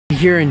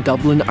Here in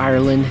Dublin,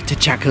 Ireland to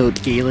check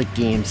out Gaelic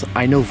games.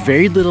 I know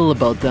very little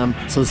about them,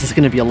 so this is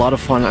going to be a lot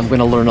of fun. I'm going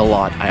to learn a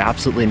lot. I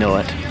absolutely know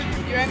it.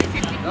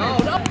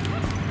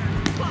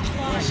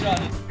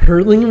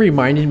 Hurling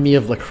reminded me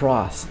of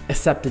lacrosse,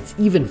 except it's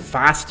even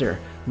faster.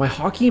 My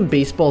hockey and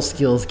baseball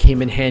skills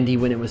came in handy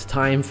when it was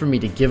time for me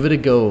to give it a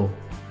go.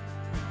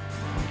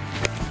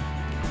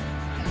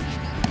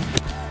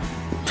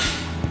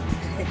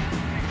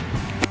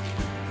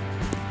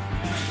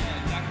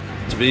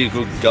 To be a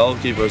good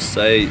goalkeeper,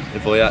 say,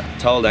 if I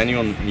told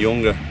anyone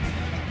younger,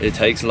 it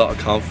takes a lot of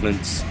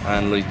confidence,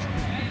 and like,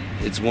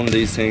 it's one of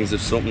these things,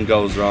 if something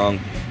goes wrong,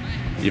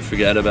 you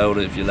forget about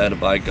it. If you let a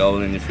bad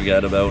goal in, you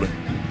forget about it.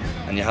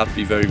 And you have to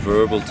be very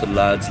verbal to the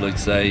lads, like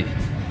say,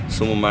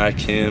 someone mark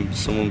him,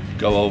 someone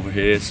go over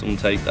here, someone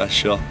take that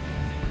shot.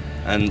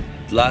 And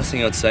the last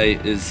thing I'd say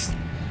is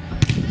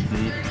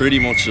pretty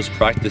much just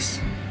practice.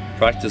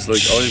 Practice,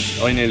 like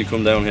I nearly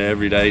come down here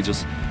every day,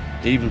 just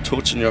even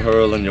touching your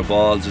hurl and your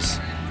ball, just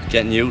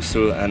getting used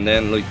to it, and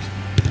then like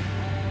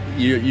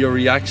your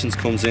reactions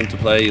comes into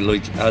play.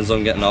 Like as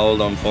I'm getting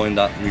old, I'm finding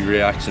that my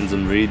reactions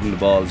and reading the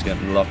ball is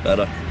getting a lot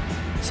better.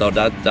 So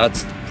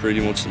that's pretty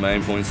much the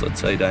main points I'd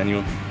say to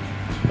anyone.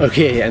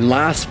 Okay, and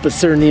last but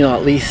certainly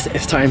not least,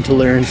 it's time to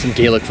learn some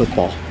Gaelic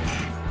football.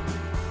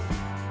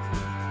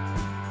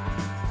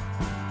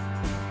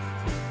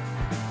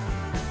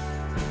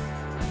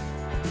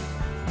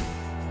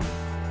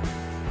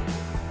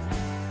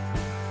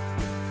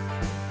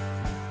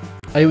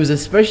 I was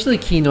especially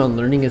keen on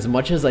learning as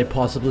much as I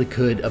possibly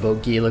could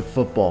about Gaelic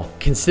football,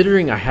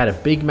 considering I had a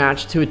big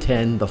match to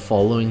attend the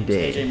following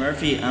day. AJ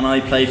Murphy, and I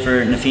play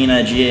for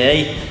Nafina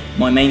GAA.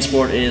 My main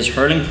sport is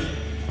hurling,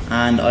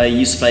 and I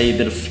used to play a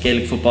bit of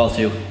Gaelic football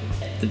too.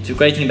 The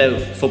great thing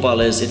about football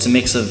is it's a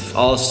mix of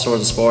all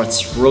sorts of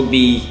sports: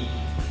 rugby,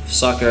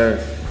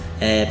 soccer,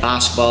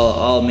 basketball,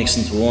 all mixed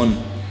into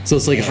one. So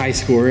it's like high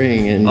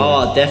scoring and...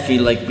 Oh, definitely.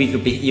 Like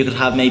you could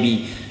have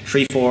maybe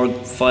 3, 4,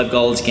 5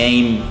 goals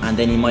game, and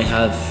then you might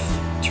have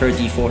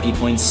 30, 40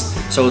 points.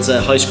 So it's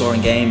a high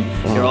scoring game.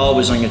 Wow. You're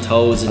always on your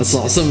toes. That's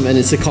awesome, and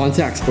it's a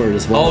contact sport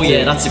as well. Oh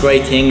yeah, that's a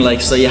great thing.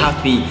 Like, so you have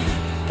to be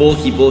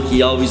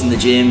bulky, always in the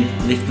gym,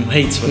 lifting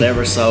weights,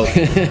 whatever. So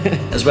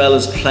as well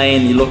as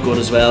playing, you look good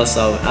as well.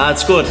 So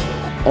it's good.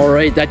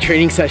 Alright, that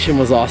training session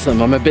was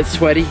awesome. I'm a bit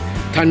sweaty.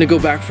 Time to go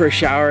back for a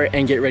shower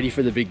and get ready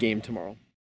for the big game tomorrow.